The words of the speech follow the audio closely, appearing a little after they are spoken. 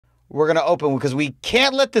we're going to open because we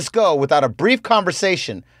can't let this go without a brief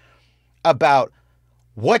conversation about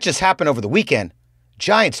what just happened over the weekend.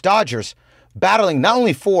 Giants-Dodgers battling not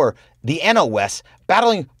only for the NL West,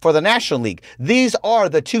 battling for the National League. These are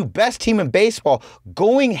the two best team in baseball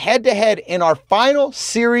going head-to-head in our final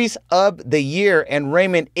series of the year. And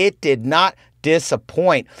Raymond, it did not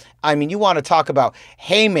disappoint. I mean, you want to talk about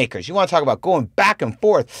haymakers. You want to talk about going back and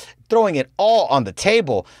forth, throwing it all on the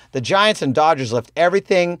table. The Giants and Dodgers left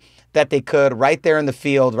everything that they could right there in the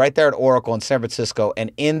field, right there at Oracle in San Francisco.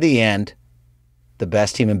 And in the end, the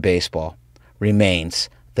best team in baseball remains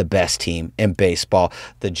the best team in baseball.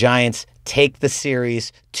 The Giants take the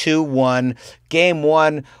series 2-1. Game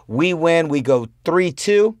 1, we win. We go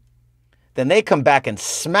 3-2. Then they come back and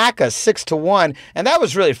smack us 6-1, and that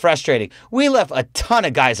was really frustrating. We left a ton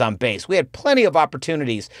of guys on base. We had plenty of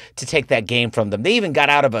opportunities to take that game from them. They even got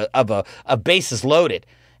out of a bases loaded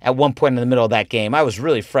at one point in the middle of that game. I was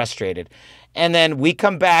really frustrated. And then we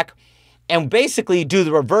come back and basically do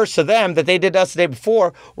the reverse of them that they did us the day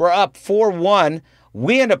before. We're up 4-1.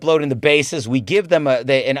 We end up loading the bases. We give them an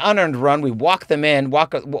unearned run. We walk them in. I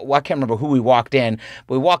can't remember who we walked in,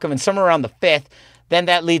 but we walk them in somewhere around the 5th. Then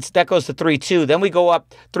that goes to 3-2. Then we go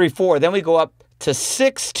up 3-4. Then we go up to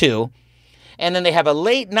 6-2. And then they have a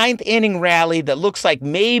late 9th inning rally that looks like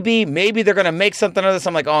maybe they're going to make something of this.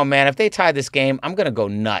 I'm like, oh, man, if they tie this game, I'm going to go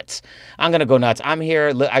nuts. I'm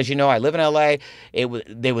here. As you know, I live in L.A.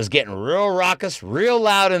 They was getting real raucous, real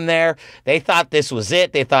loud in there. They thought this was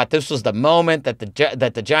it. They thought this was the moment that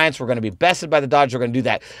the Giants were going to be bested by the Dodgers. We're going to do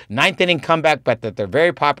that 9th inning comeback, but that they're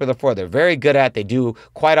very popular for. They're very good at. They do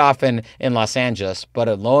quite often in Los Angeles.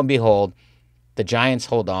 But lo and behold, the Giants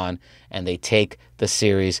hold on, and they take the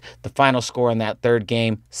series. The final score in that third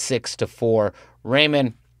game, 6-4.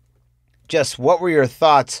 Raymond, just what were your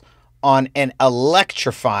thoughts on an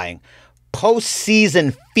electrifying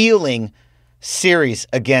postseason feeling series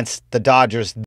against the Dodgers?